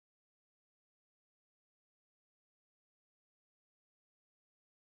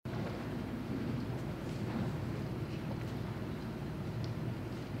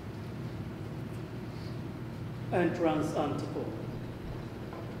entrance unto God.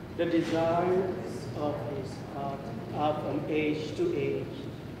 The desires of his heart are from age to age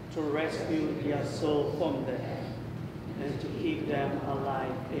to rescue their soul from death and to keep them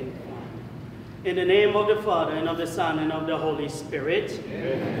alive in Christ. In the name of the Father, and of the Son, and of the Holy Spirit,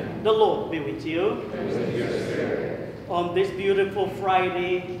 amen. The Lord be with you. And with your spirit. On this beautiful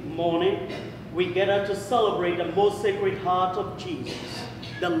Friday morning, we gather to celebrate the most sacred heart of Jesus,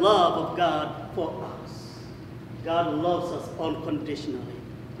 the love of God for us. God loves us unconditionally,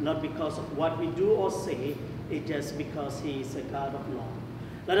 not because of what we do or say, it's just because he is a God of love.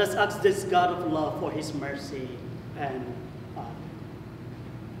 Let us ask this God of love for his mercy and pardon.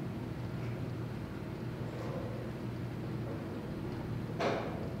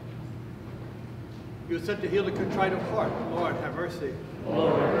 You were sent to heal the contrite of heart. Lord, have mercy.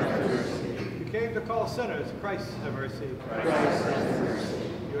 Lord, have mercy. You came to call sinners. Christ, have mercy. Christ, have mercy.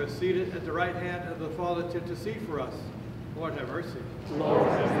 You are seated at the right hand of the Father to intercede for us. Lord, have mercy. Lord,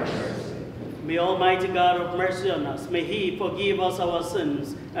 have mercy. May Almighty God have mercy on us. May he forgive us our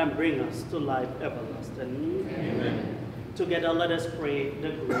sins and bring us to life everlasting. Amen. Together let us pray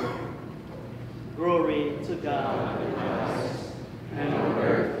the glory. Glory to God in the highest, and on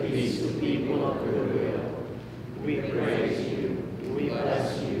earth peace to people of good will. We praise you, we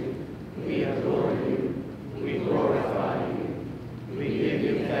bless you, we adore you, we glorify you, we give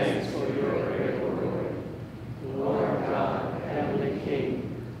you thanks for your great glory. Lord God, heavenly King,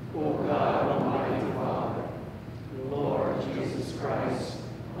 O God, almighty Father, Lord Jesus Christ,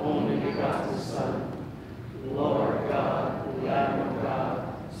 only begotten Son, Lord God, Lamb of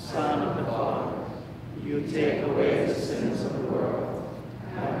God, Son of the Father, you take away the sins of the world.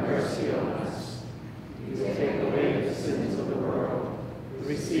 Have mercy on us. You take away the sins of the world.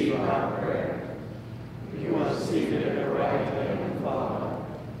 Receive our prayer. You are seated at the right hand of the Father.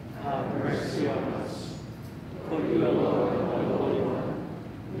 Have mercy on us. For you alone are the Holy One.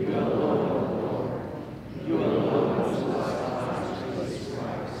 You alone are the Lord. You alone are the Son of Jesus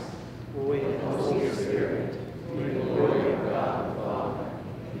Christ. With the Holy Spirit, in the glory of God the Father.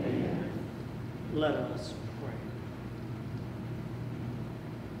 Amen. Let us pray.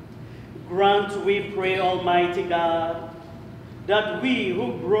 Grant, we pray, Almighty God, that we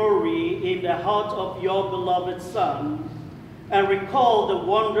who glory in the heart of your beloved Son and recall the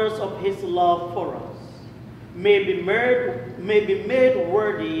wonders of his love for us may be made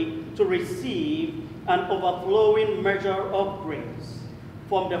worthy to receive an overflowing measure of grace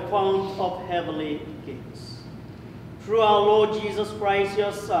from the fount of heavenly gifts. Through our Lord Jesus Christ,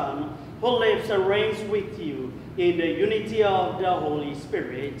 your Son, who lives and reigns with you in the unity of the Holy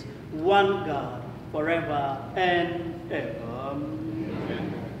Spirit, one God, forever and ever.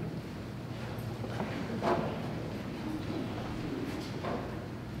 Amen.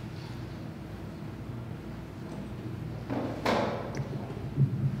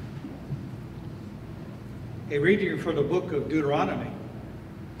 A reading from the book of Deuteronomy.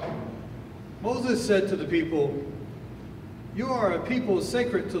 Moses said to the people, "You are a people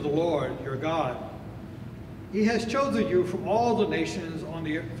sacred to the Lord, your God. He has chosen you from all the nations on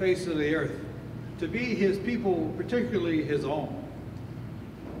the face of the earth to be his people, particularly his own.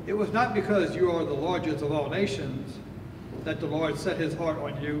 It was not because you are the largest of all nations that the Lord set his heart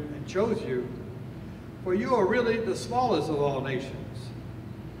on you and chose you, for you are really the smallest of all nations.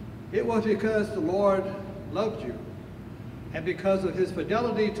 It was because the Lord loved you, and because of his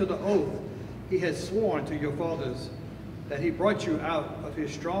fidelity to the oath he had sworn to your fathers, that he brought you out of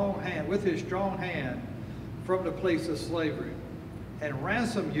his strong hand, with his strong hand, from the place of slavery, and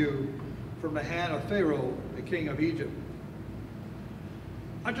ransomed you from the hand of Pharaoh, the king of Egypt.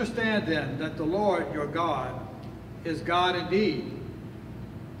 Understand then that the Lord your God is God indeed,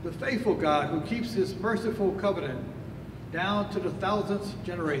 the faithful God who keeps his merciful covenant down to the 1,000th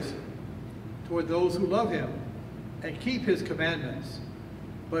generation toward those who love him and keep his commandments,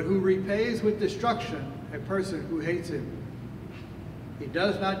 but who repays with destruction a person who hates him. He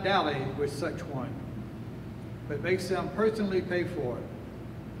does not dally with such one, but makes them personally pay for it.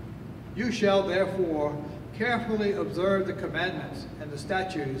 You shall therefore carefully observe the commandments and the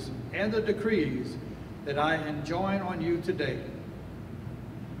statutes and the decrees that I enjoin on you today."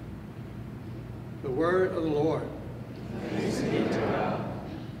 The word of the Lord. Thanks be to God.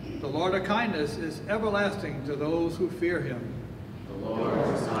 The Lord's kindness is everlasting to those who fear him. The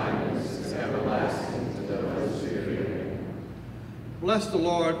Lord's kindness is everlasting to those who fear him. Bless the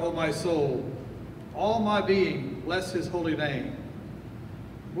Lord, O my soul. All my being, bless his holy name.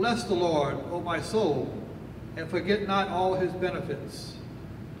 Bless the Lord, O my soul, and forget not all his benefits.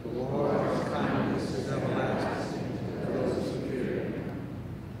 The Lord's kindness is everlasting to those who fear him.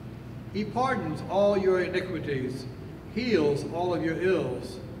 He pardons all your iniquities, heals all of your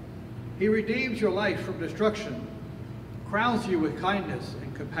ills. He redeems your life from destruction, crowns you with kindness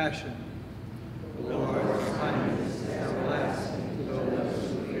and compassion. The Lord's kindness is everlasting to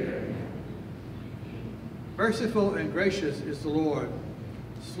those who fear him. Merciful and gracious is the Lord,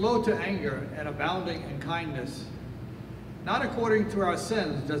 slow to anger and abounding in kindness. Not according to our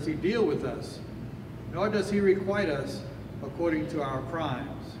sins does he deal with us, nor does he requite us according to our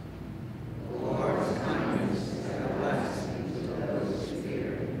crimes. The Lord's kindness is everlasting to those who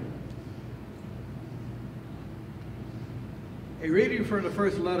fear him. A reading from the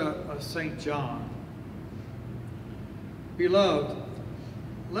first letter of St. John. Beloved,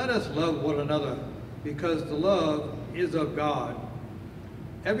 let us love one another, because the love is of God.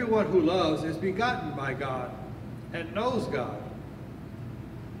 Everyone who loves is begotten by God and knows God.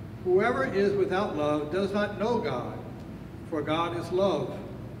 Whoever is without love does not know God, for God is love.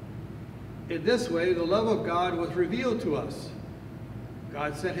 In this way, the love of God was revealed to us.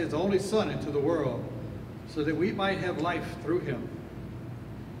 God sent his only Son into the world so that we might have life through him.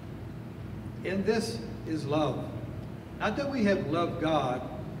 In this is love. Not that we have loved God,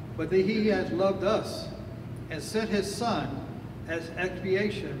 but that he has loved us and sent his Son as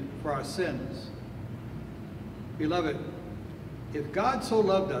expiation for our sins. Beloved, if God so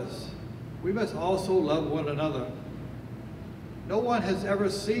loved us, we must also love one another. No one has ever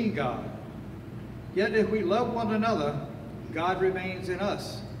seen God. Yet if we love one another, God remains in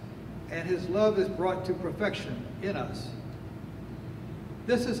us, and his love is brought to perfection in us.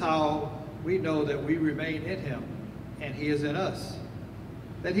 This is how we know that we remain in him, and he is in us,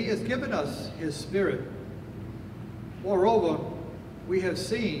 that he has given us his Spirit. Moreover, we have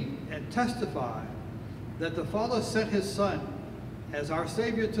seen and testify that the Father sent his Son as our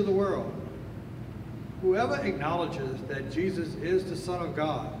Savior to the world. Whoever acknowledges that Jesus is the Son of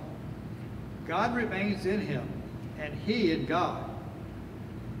God, God remains in him, and he in God.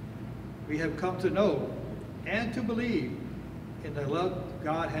 We have come to know and to believe in the love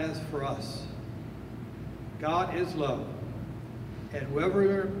God has for us. God is love, and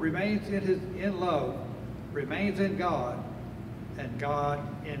whoever remains in love remains in God, and God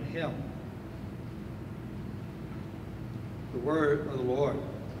in him. The word of the Lord.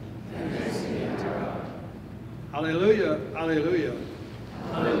 Thanks be to God. Alleluia, alleluia.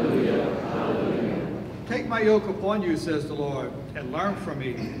 Hallelujah, hallelujah. Take my yoke upon you, says the Lord, and learn from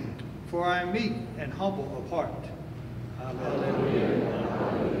me, for I am meek and humble of heart. Hallelujah,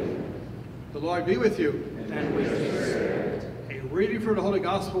 hallelujah. The Lord be with you. And with your spirit. A reading from the Holy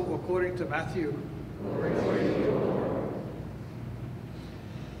Gospel according to Matthew. Glory to you, Lord.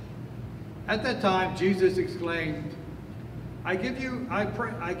 At that time, Jesus exclaimed, I give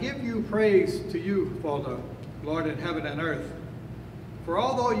you praise to you, Father, Lord in heaven and earth. For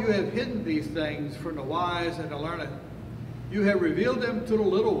although you have hidden these things from the wise and the learned, you have revealed them to the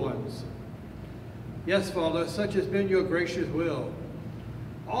little ones. Yes, Father, such has been your gracious will.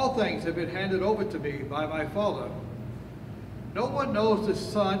 All things have been handed over to me by my Father. No one knows the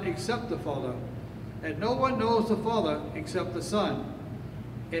Son except the Father, and no one knows the Father except the Son,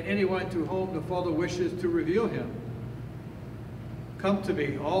 and anyone to whom the Father wishes to reveal him. Come to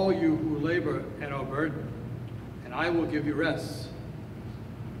me, all you who labor and are burdened, and I will give you rest.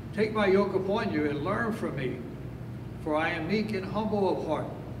 Take my yoke upon you and learn from me, for I am meek and humble of heart,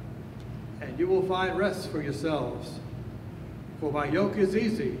 and you will find rest for yourselves. For my yoke is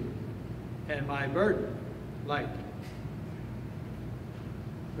easy, and my burden light.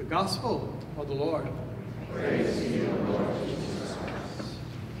 The Gospel of the Lord. Praise to you, Lord Jesus Christ.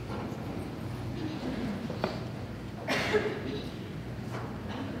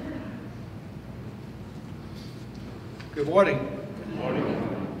 Good morning. Good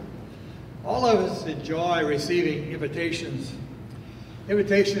morning. All of us enjoy receiving invitations.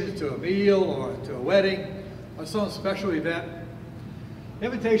 Invitations to a meal or to a wedding or some special event.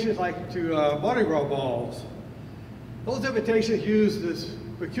 Invitations like to Mardi Gras balls. Those invitations use this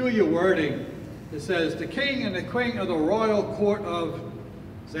peculiar wording that says, the king and the queen of the royal court of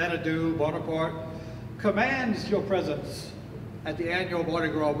Xanadu, Bonaparte, commands your presence at the annual Mardi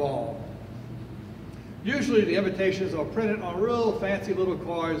Gras ball. Usually the invitations are printed on real fancy little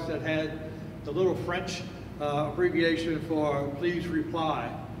cards that had the little French abbreviation for please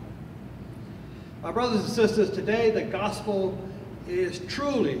reply. My brothers and sisters, today the gospel is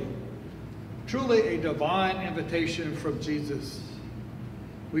truly a divine invitation from Jesus.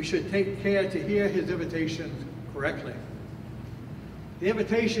 We should take care to hear his invitation correctly. The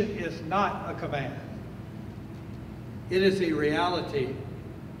invitation is not a command. It is a reality,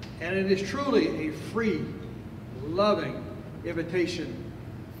 and it is truly a free, loving invitation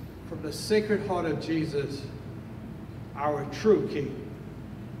from the Sacred Heart of Jesus, our true King.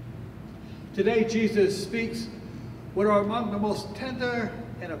 Today, Jesus speaks what are among the most tender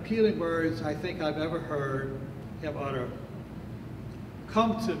and appealing words I think I've ever heard him utter.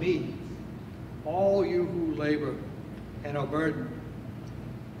 Come to me, all you who labor and are burdened,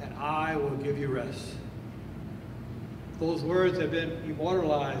 and I will give you rest. Those words have been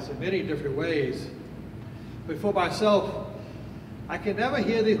immortalized in many different ways. But for myself, I can never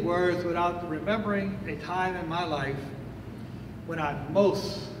hear these words without remembering a time in my life when I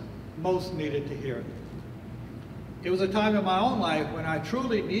most needed to hear it. It was a time in my own life when I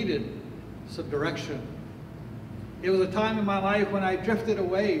truly needed some direction. It was a time in my life when I drifted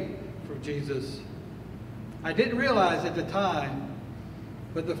away from Jesus. I didn't realize at the time,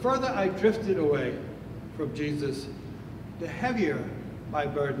 but the further I drifted away from Jesus, the heavier my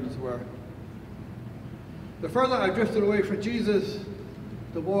burdens were. The further I drifted away from Jesus,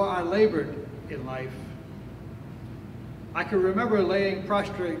 the more I labored in life. I can remember laying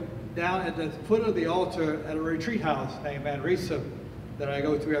prostrate down at the foot of the altar at a retreat house named Manresa that I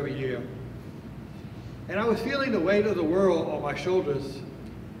go to every year. And I was feeling the weight of the world on my shoulders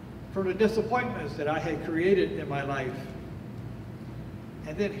from the disappointments that I had created in my life.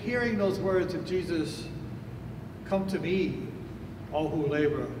 And then hearing those words of Jesus, come to me, all who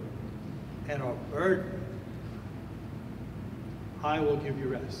labor and are burdened, I will give you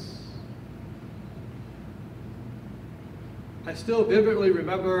rest. I still vividly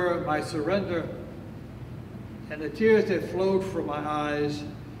remember my surrender and the tears that flowed from my eyes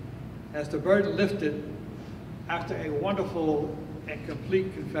as the burden lifted after a wonderful and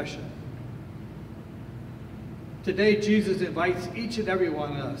complete confession. Today, Jesus invites each and every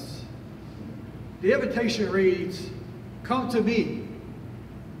one of us. The invitation reads, come to me.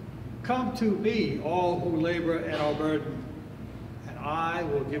 Come to me, all who labor and are burdened, and I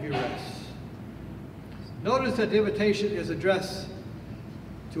will give you rest. Notice that the invitation is addressed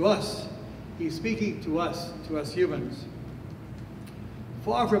to us. He's speaking to us humans.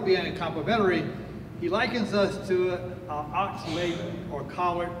 Far from being complimentary, he likens us to an ox laden or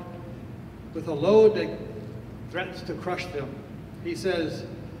coward with a load that threatens to crush them. He says,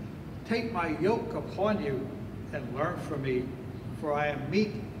 take my yoke upon you and learn from me, for I am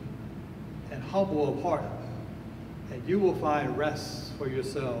meek and humble of heart, and you will find rest for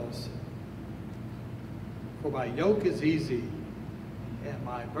yourselves. For my yoke is easy and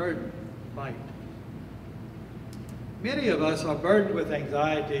my burden light. Many of us are burdened with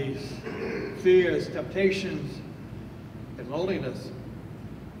anxieties, fears, temptations, and loneliness.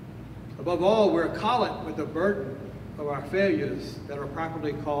 Above all, we're caught with the burden of our failures that are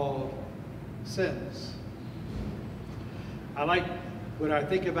properly called sins. When I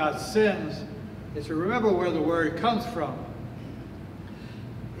think about sins, is to remember where the word comes from.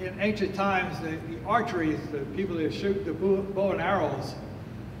 In ancient times, the archeries, the people that shoot the bow and arrows,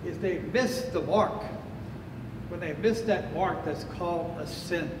 if they miss the mark, when they miss that mark, that's called a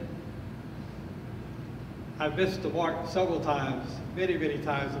sin. I've missed the mark several times, many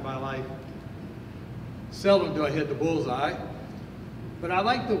times in my life. Seldom do I hit the bullseye, but I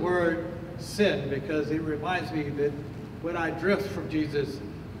like the word sin because it reminds me that when I drift from Jesus,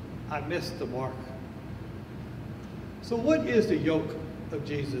 I miss the mark. So what is the yoke of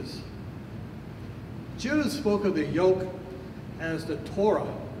Jesus? Jude spoke of the yoke as the Torah,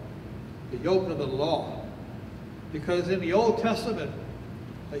 the yoke of the law, because in the Old Testament,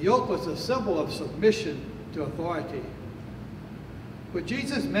 a yoke was a symbol of submission to authority. What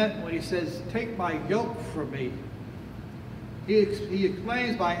Jesus meant when he says, take my yoke from me, he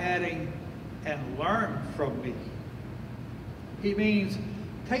explains by adding, and learn from me. He means,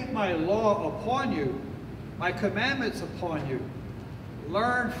 take my law upon you, my commandments upon you.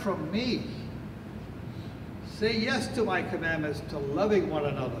 Learn from me. Say yes to my commandments, to loving one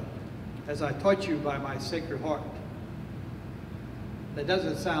another, as I taught you by my sacred heart. That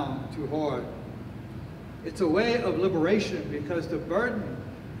doesn't sound too hard. It's a way of liberation because the burden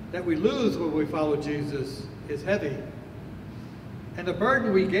that we lose when we follow Jesus is heavy. And the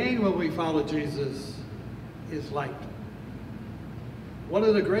burden we gain when we follow Jesus is light. One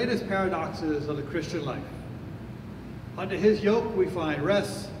of the greatest paradoxes of the Christian life. Under his yoke we find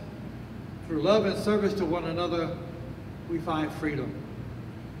rest. Through love and service to one another, we find freedom.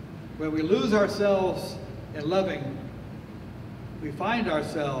 When we lose ourselves in loving, we find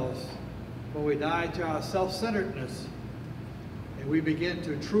ourselves when we die to our self-centeredness and we begin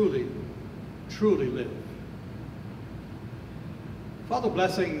to truly live. Father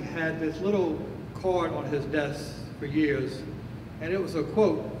Blessing had this little card on his desk for years, and it was a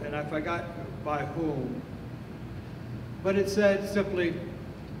quote, and I forgot by whom. But it said simply,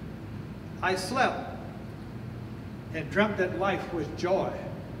 I slept and dreamt that life was joy.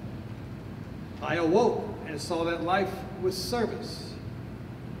 I awoke and saw that life was service.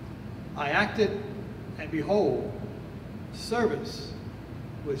 I acted, and behold, service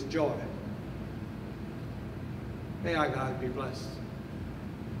was joy. May our God be blessed.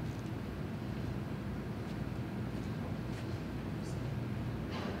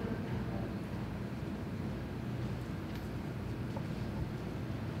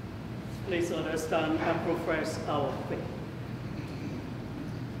 Please let us stand and profess our faith.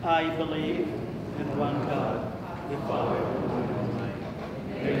 I believe in one God, the Father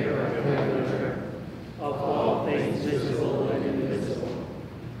Almighty, maker of heaven and earth, of all things visible and invisible.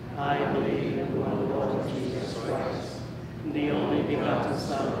 I believe in one Lord Jesus Christ, the only begotten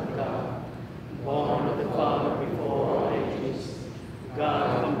Son of God, born of the Father before all ages,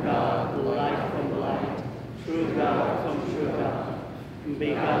 God from God, light from light, true God from true God,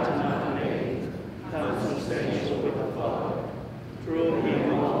 begotten of made, consubstantial with the Father. Through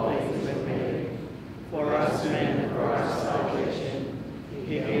him all things were made. For us men and for our salvation,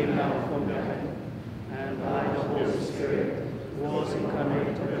 he came down from heaven, and by the Holy Spirit was incarnate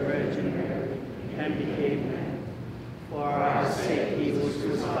of the Virgin Mary, and became man. For our sake he was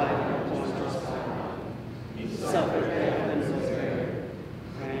crucified on Pontius Pilate. He suffered death and was buried,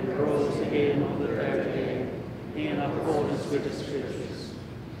 and rose again on the third day, in accordance with the Scriptures.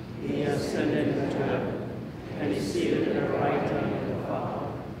 He ascended into heaven, and is seated at the right hand of the Father.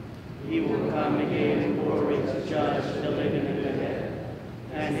 He will come again in glory to judge the living and the dead,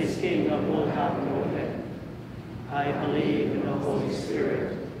 and his kingdom will have no end. I believe in the Holy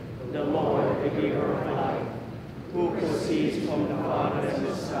Spirit, the Lord, the giver of life, who proceeds from the Father and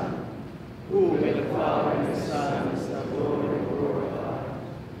the Son, who with the Father and the Son is adored and glorified,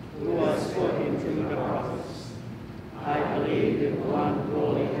 who has spoken through the prophets. I believe in one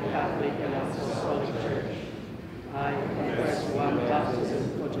holy, Catholic, and Apostolic Church. I confess one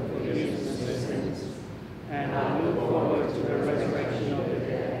baptism for the forgiveness of sins, and I look forward to the resurrection of the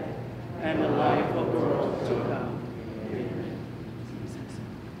dead and the life of the world to come. Amen.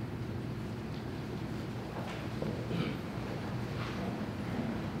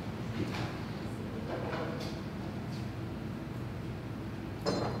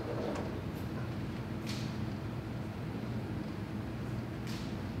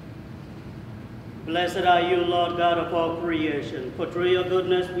 Blessed are you, Lord God of all creation, for through your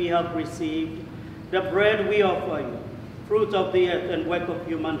goodness we have received the bread we offer you, fruit of the earth and work of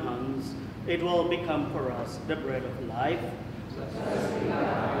human hands. It will become for us the bread of life.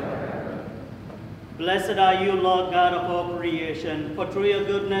 Blessed are you, Lord God of all creation, for through your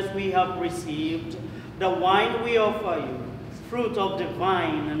goodness we have received the wine we offer you, fruit of the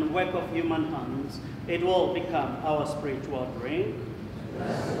vine and work of human hands. It will become our spiritual drink.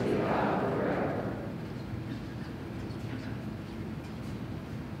 Blessed be God forever.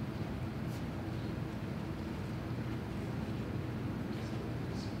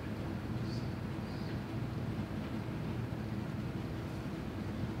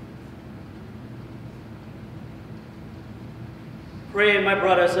 Pray, my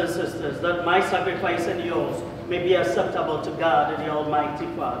brothers and sisters, that my sacrifice and yours may be acceptable to God and the Almighty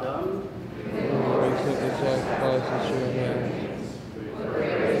Father. Lord, accept the sacrifices to your hands. For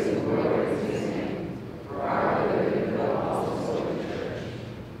praise and glory to his name, for our good and the Holy Church.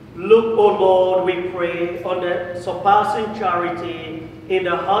 Look, O Lord, we pray, on the surpassing charity in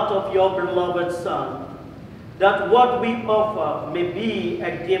the heart of your beloved Son, that what we offer may be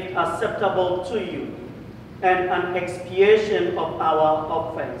a gift acceptable to you, and an expiation of our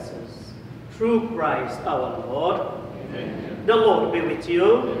offenses. Through Christ our Lord. Amen. The Lord be with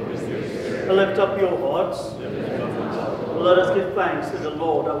you. Lift up your hearts. Let us give thanks to the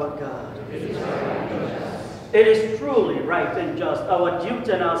Lord our God. It is truly right and just, our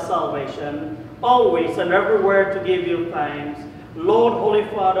duty and our salvation, always and everywhere to give you thanks, Lord, Holy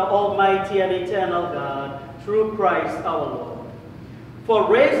Father, Almighty and eternal God, through Christ our Lord.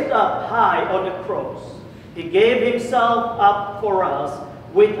 For raised up high on the cross, he gave himself up for us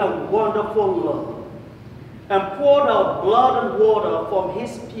with a wonderful love, and poured out blood and water from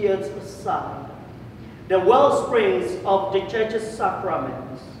his pierced side, the wellsprings of the church's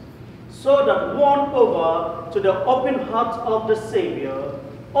sacraments, so that won over to the open heart of the Savior,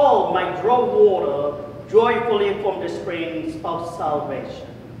 all might draw water joyfully from the springs of salvation.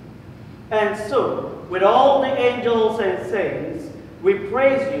 And so, with all the angels and saints, we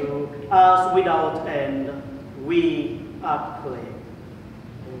praise you as without end we acclaim.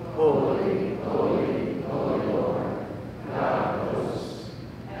 Holy, holy, holy Lord, God of hosts,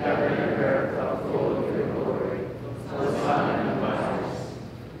 heaven and earth are full of your glory. Hosanna in the highest.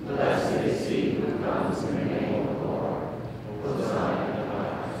 Blessed is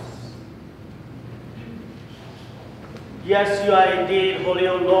Yes, you are indeed holy,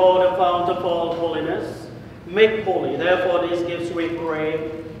 O Lord, the fount of all holiness. Make holy, therefore, these gifts, we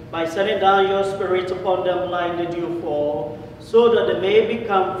pray, by sending down your Spirit upon them like the dewfall, so that they may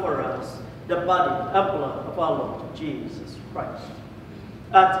become for us the body and blood of our Lord Jesus Christ.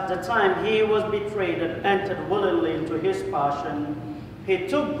 At the time he was betrayed and entered willingly into his passion, he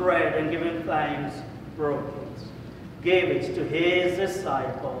took bread and giving thanks, broke it, gave it to his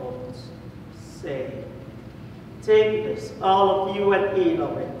disciples, saying, "Take this, all of you, and eat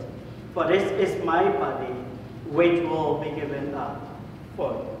of it, for this is my body, which will be given up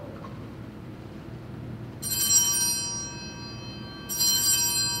for you."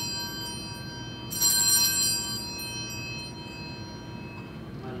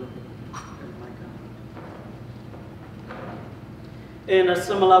 In a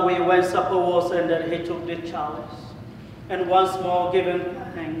similar way, when supper was ended, he took the chalice, and once more giving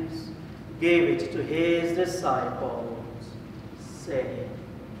thanks, gave it to his disciples, saying,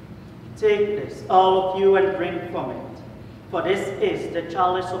 "Take this, all of you, and drink from it, for this is the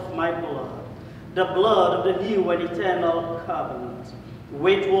chalice of my blood, the blood of the new and eternal covenant,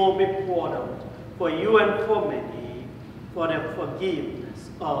 which will be poured out for you and for many, for the forgiveness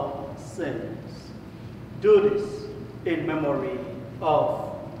of sins. Do this in memory of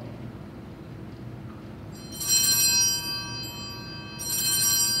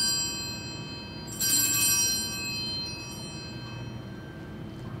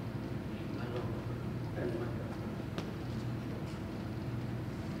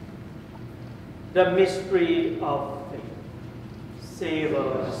the mystery of faith. Save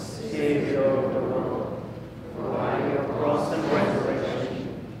us, Savior of the world, for by your cross and resurrection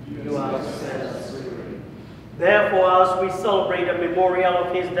you have set us free. Therefore, as we celebrate the memorial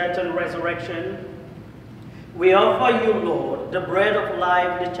of his death and resurrection, we offer you, Lord, the bread of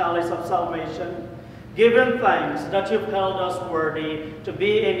life, the chalice of salvation, giving thanks that you've held us worthy to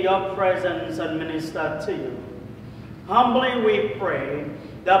be in your presence and minister to you. Humbly we pray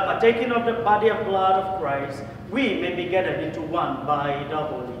that partaking of the body and blood of Christ, we may be gathered into one by the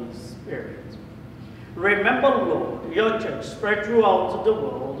Holy Spirit. Remember, Lord, your church spread throughout the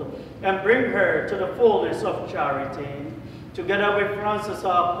world, and bring her to the fullness of charity, together with Francis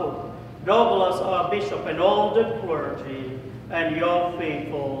our Pope, Douglas our Bishop, and all the clergy, and your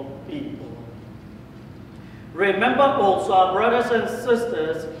faithful people. Remember also our brothers and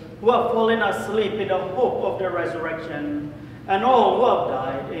sisters who have fallen asleep in the hope of the resurrection, and all who have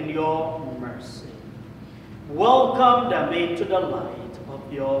died in your mercy. Welcome them into the light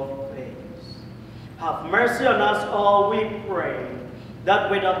of your face. Have mercy on us all, we pray,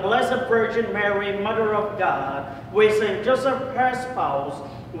 that with the Blessed Virgin Mary, Mother of God, with Saint Joseph, her spouse,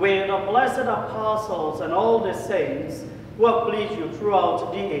 with the blessed apostles and all the saints who have pleased you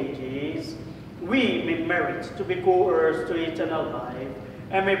throughout the ages, we may merit to be co-heirs to eternal life,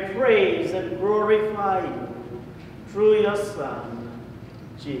 and may praise and glorify you through your Son,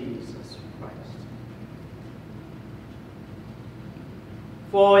 Jesus Christ.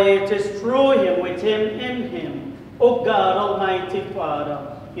 For it is through him, with him, in him, O God, Almighty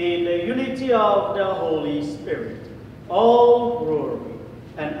Father, in the unity of the Holy Spirit, all glory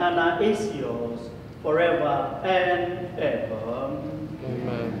and honor is yours forever and ever.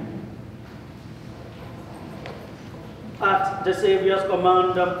 Amen. At the Savior's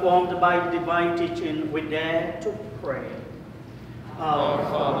command, formed by divine teaching, we dare to pray. Our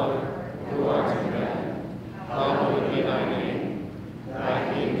Father, who art in heaven, hallowed be thy name.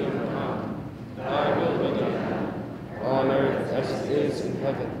 Thy kingdom come, thy will be done, on earth as it is in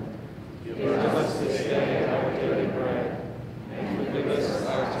heaven. Give us this day our daily bread, and forgive us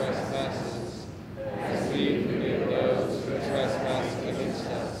our trespasses, as we forgive those who trespass against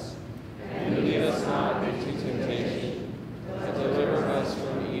us. And lead us not into temptation, but deliver us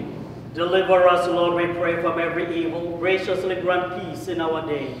from evil. Deliver us, Lord, we pray, from every evil. Graciously grant peace in our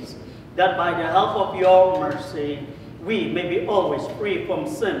days, that by the help of your mercy, we may be always free from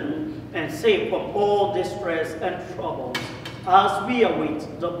sin and safe from all distress and troubles, as we await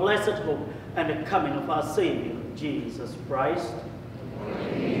the blessed hope and the coming of our Savior, Jesus Christ.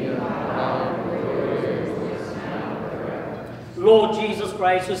 Lord Jesus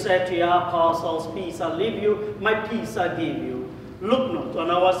Christ, who said to your apostles, "Peace I leave you, my peace I give you," look not on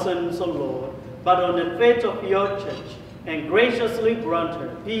our sins, O Lord, but on the faith of your church, and graciously grant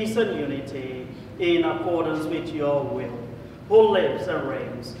her peace and unity in accordance with your will, who lives and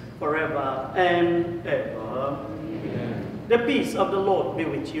reigns forever and ever. Amen. The peace of the Lord be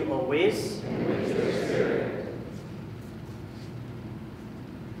with you always. And with your spirit.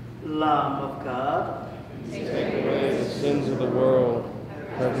 Lamb of God, take away the sins of the world.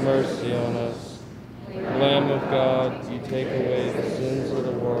 Have mercy on us. Lamb of God, you take away the sins of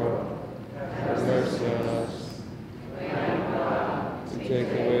the world. Have mercy on us. Lamb of God, You take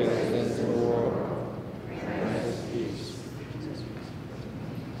away the sins of the world. Grant us peace.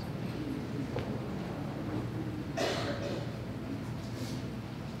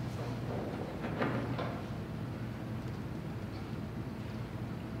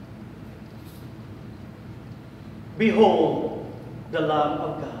 Behold the Lamb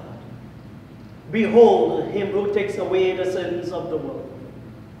of God. Behold him who takes away the sins of the world.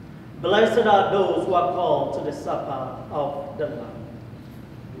 Blessed are those who are called to the supper of the Lamb.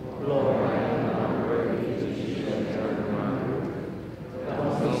 Lord,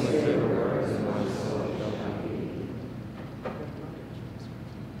 Come and say the words, and my soul shall have peace.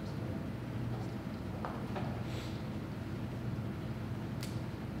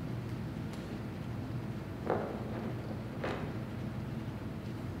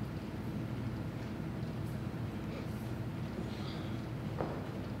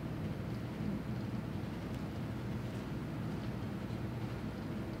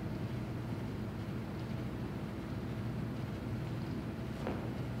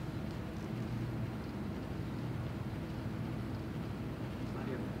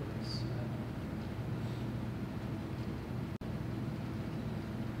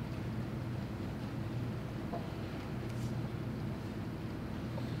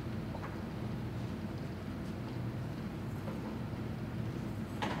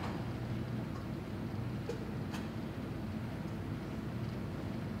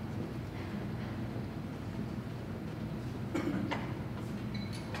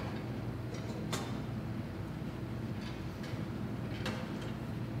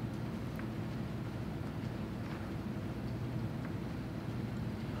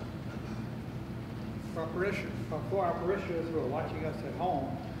 For our parishioners who are watching us at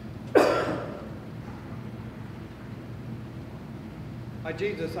home, my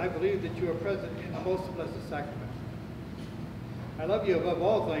Jesus, I believe that you are present in the most blessed sacrament. I love you above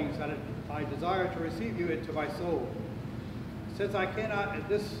all things, and I desire to receive you into my soul. Since I cannot at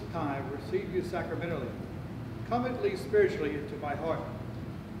this time receive you sacramentally, come at least spiritually into my heart.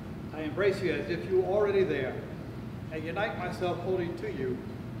 I embrace you as if you were already there, and unite myself wholly to you.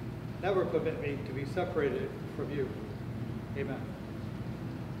 Never permit me to be separated from you. Amen.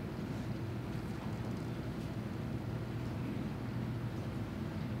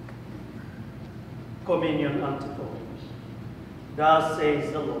 Communion antiphon. Thus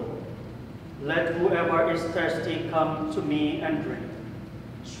says the Lord, let whoever is thirsty come to me and drink.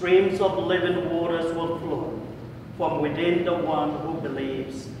 Streams of living waters will flow from within the one who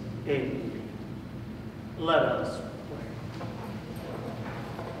believes in me. Let us pray.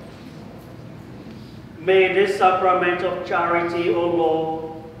 May this sacrament of charity, O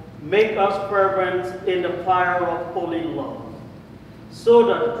Lord, make us fervent in the fire of holy love, so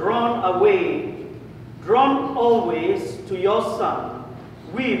that drawn always to your Son,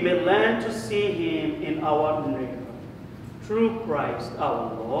 we may learn to see him in our neighbor. Through Christ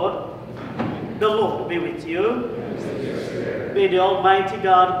our Lord. The Lord be with you. May the Almighty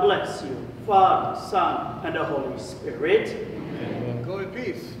God bless you, Father, Son, and the Holy Spirit. Amen. Go in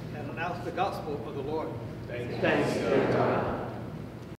peace and announce the gospel of the Lord. Thanks be to God.